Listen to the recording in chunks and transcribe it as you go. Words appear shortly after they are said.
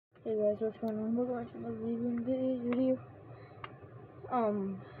Hey guys, what's going on? We're watching the video.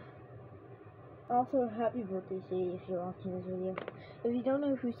 Also happy birthday, Sadie, if you're watching this video. If you don't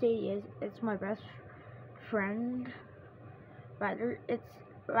know who Sadie is, it's my best friend. It's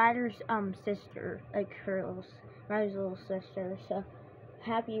Ryder's sister, like Ryder's little sister. So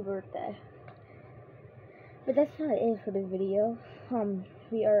happy birthday. But that's not it for the video.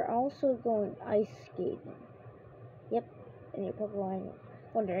 We are also going ice skating. Yep, and you're probably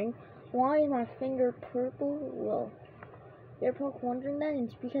wondering, why is my finger purple? Well, you're probably wondering that, and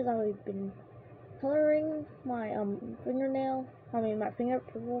it's because I've been coloring my my finger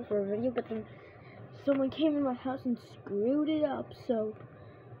purple for a video, but then someone came in my house and screwed it up, so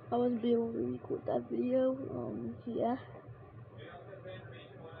I wasn't able to record that video. Yeah.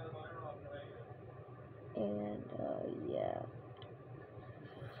 And yeah.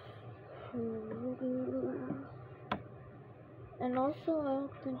 And also, I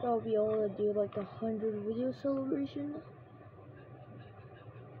don't think I'll be able to do like the 100 video celebration,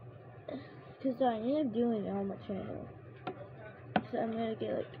 because I am doing it on my channel. So I'm gonna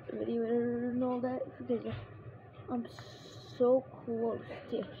get like a video editor and all that, because I'm so close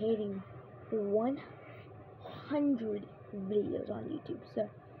to hitting 100 videos on YouTube. So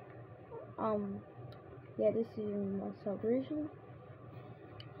yeah, this is my celebration,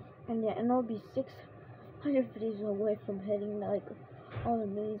 and yeah, and I'll be 600 videos away from hitting like all the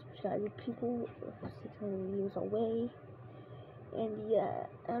million subscriber people. 600 videos away. And yeah,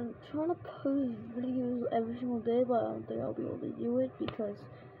 I'm trying to post videos every single day, but I don't think I'll be able to do it because,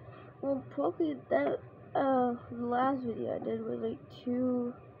 well, probably that the last video I did was like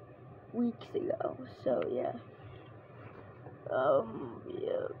 2 weeks ago. So yeah,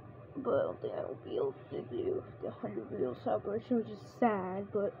 yeah, but I don't think I will be able to do the 100 video celebration, which is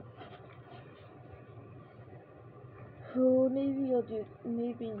sad. But oh,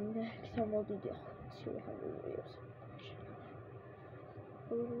 maybe next time I'll do the 200 videos.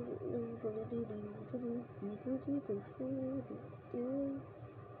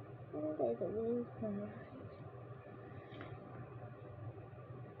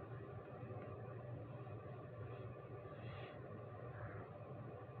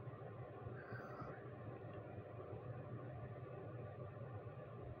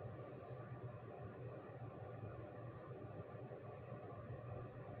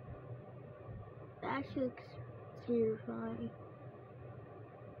 That actually looks terrifying.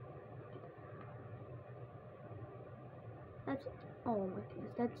 Oh my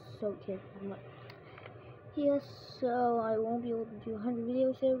goodness, that's so terrifying. Yes, so I won't be able to do 100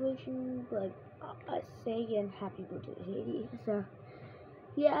 video celebration, but I say again, happy birthday, Sadie. So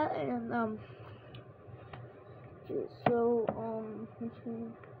yeah, and so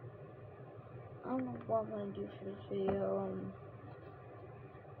I don't know what I'm gonna do for this video.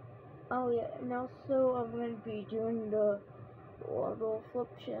 Oh yeah, and also I'm gonna be doing the waterfall flip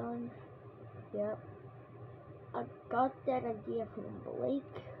challenge. Yep. I got that idea from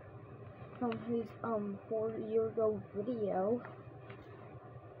Blake, from his 4-year ago video.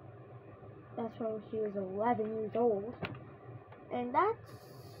 That's when he was 11 years old, and that's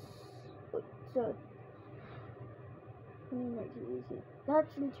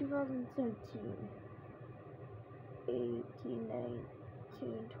that's in 2017, 18, 19,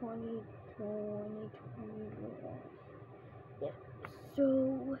 20, 21. Yep.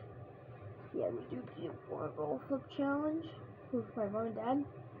 So yeah, we do the waterfall flip challenge with my mom and dad.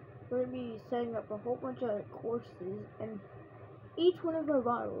 We're gonna be setting up a whole bunch of courses, and each one of our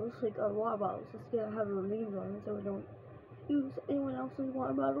bottles, like our water bottles, is gonna have a name on it, so we don't use anyone else's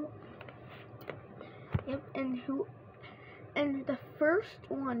water bottle. Yep, and the first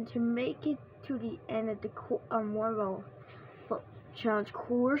one to make it to the end of the water bottle flip challenge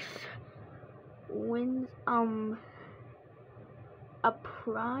course wins a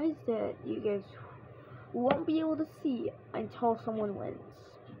prize that you guys won't be able to see until someone wins.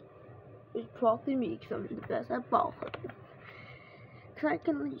 It's probably me, because I'm the best at ball flipping. Cause I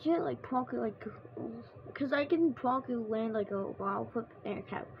can legit cause I can probably land like a ball flip and a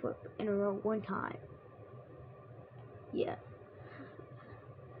cat flip in a row one time. Yeah.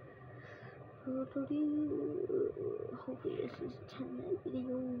 Hopefully this is a 10-minute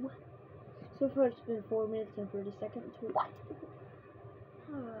video. So far it's been 4 minutes and 30 seconds. What?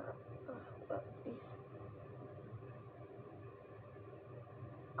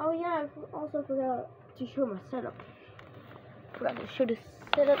 Oh yeah, I also forgot to show my setup. Forgot to show the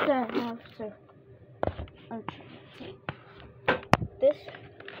setup that I have. So I'm trying to take this.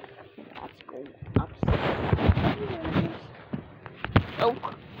 That's good. Upstairs. Oh.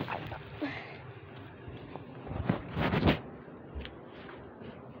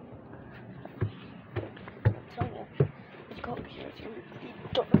 it's gonna be pretty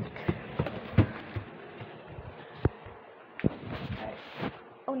dark. Alright.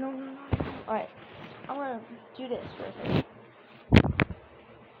 Oh no. Alright. I'm gonna do this for a second.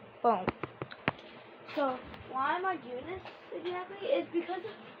 Boom. So why am I doing this exactly? It's because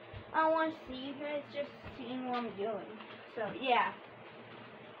I want to see you guys just seeing what I'm doing. So yeah.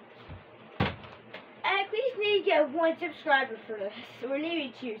 And I at least need to get 1 subscriber for this. Or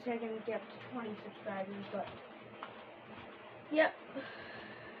maybe 2 so I can get up to 20 subscribers, but yep.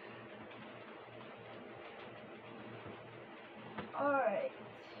 Alright.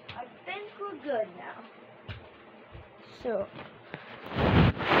 I think we're good now. So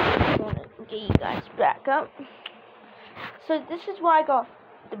I'm gonna get you guys back up. So this is why I got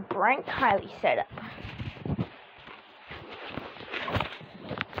the Brent Kylie setup.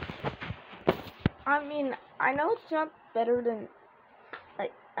 I mean, I know it's not better than,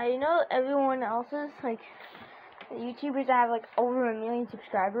 like, I know everyone else's, like, the YouTubers that have, like, over 1 million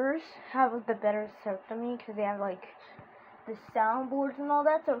subscribers have the better setup than me, because they have, like, the soundboards and all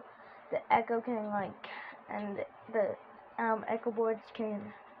that, so the echo can, like, and the echo boards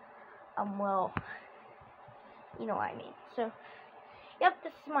can, well, you know what I mean. So, yep,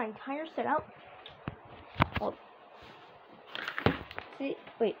 this is my entire setup. Well, see,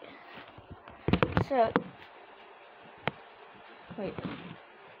 wait.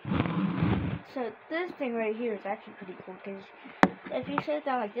 So this thing right here is actually pretty cool, because if you set it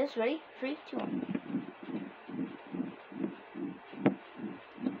down like this, ready? 3, 2, 1.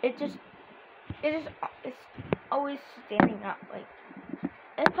 It's always standing up. Like,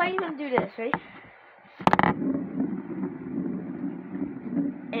 if I even do this, ready?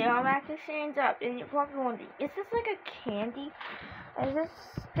 It automatically stands up, and you're probably wondering, is this like a candy? Is this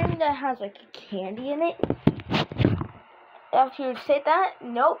thing that has like a candy in it? If you say that,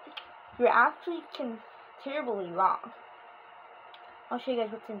 nope, you're actually terribly wrong. I'll show you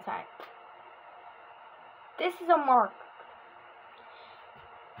guys what's inside. This is a marker.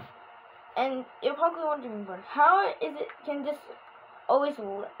 And you're probably wondering, how is it, can this always,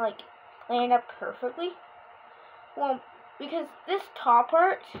 like, land up perfectly? Well, because this top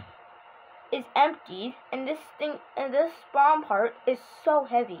part is emptied, and this bottom part is so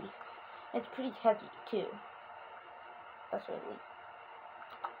heavy. It's pretty heavy, too. That's really,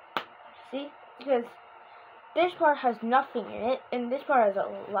 see? Because this part has nothing in it, and this part has a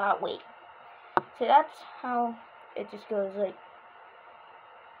lot of weight. So that's how it just goes, like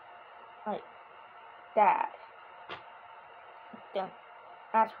that.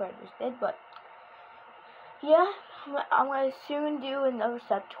 That's what I just did, but yeah, I'm gonna soon do another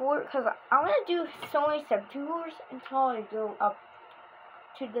sub tour, because I'm gonna do so many sub tours until I go up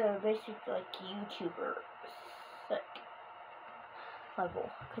to the basic, like, YouTuber level,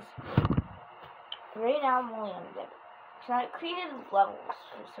 because right now I'm only on level. So I created levels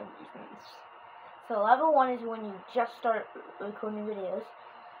for some reasons. So level 1 is when you just start recording videos.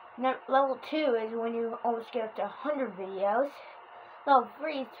 Level 2 is when you almost get up to 100 videos. Level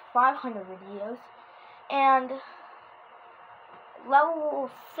 3 is 500 videos. And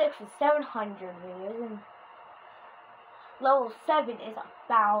level 6 is 700 videos. And level 7 is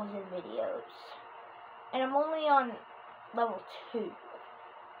 1,000 videos. And I'm only on level 2.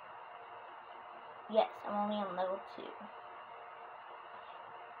 Yes, I'm only on level 2.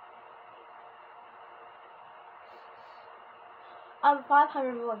 I'm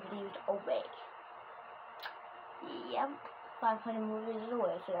 500 more videos away. Yep, 500 more videos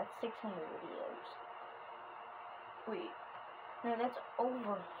away, so that's 600 videos. Wait, no, that's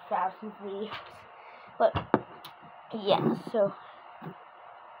over 1,000 videos. But, yeah, so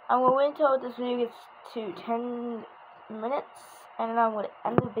I'm going to wait until this video gets to 10 minutes, and then I'm going to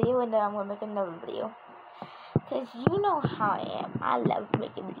end the video, and then I'm going to make another video. Because you know how I am. I love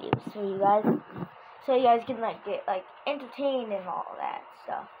making videos for you guys. So you guys can, like, get, like, entertained and all that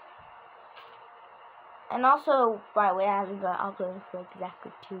stuff. And also, by the way, I haven't been uploading for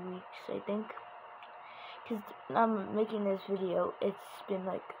exactly 2 weeks, I think. Because I'm making this video, it's been,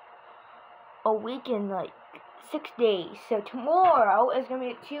 like, a week and, like, 6 days. So tomorrow is going to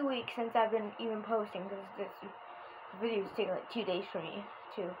be 2 weeks since I've been even posting, because this video is taking, like, 2 days for me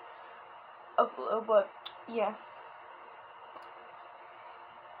to upload, but, yeah.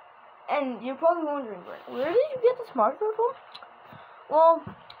 And you're probably wondering, where did you get this marker from? Well,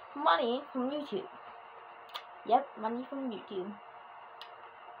 money from YouTube. Yep, money from YouTube.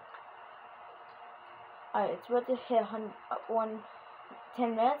 Alright, it's about to hit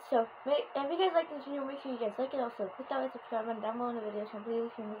 10 minutes, so if you guys like this video, make sure you guys like it. Also, click that like, subscribe button down below in the video, so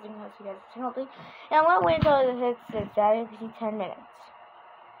please, if you're missing how you guys channel thing. And I'm going to wait until it hits 10 minutes.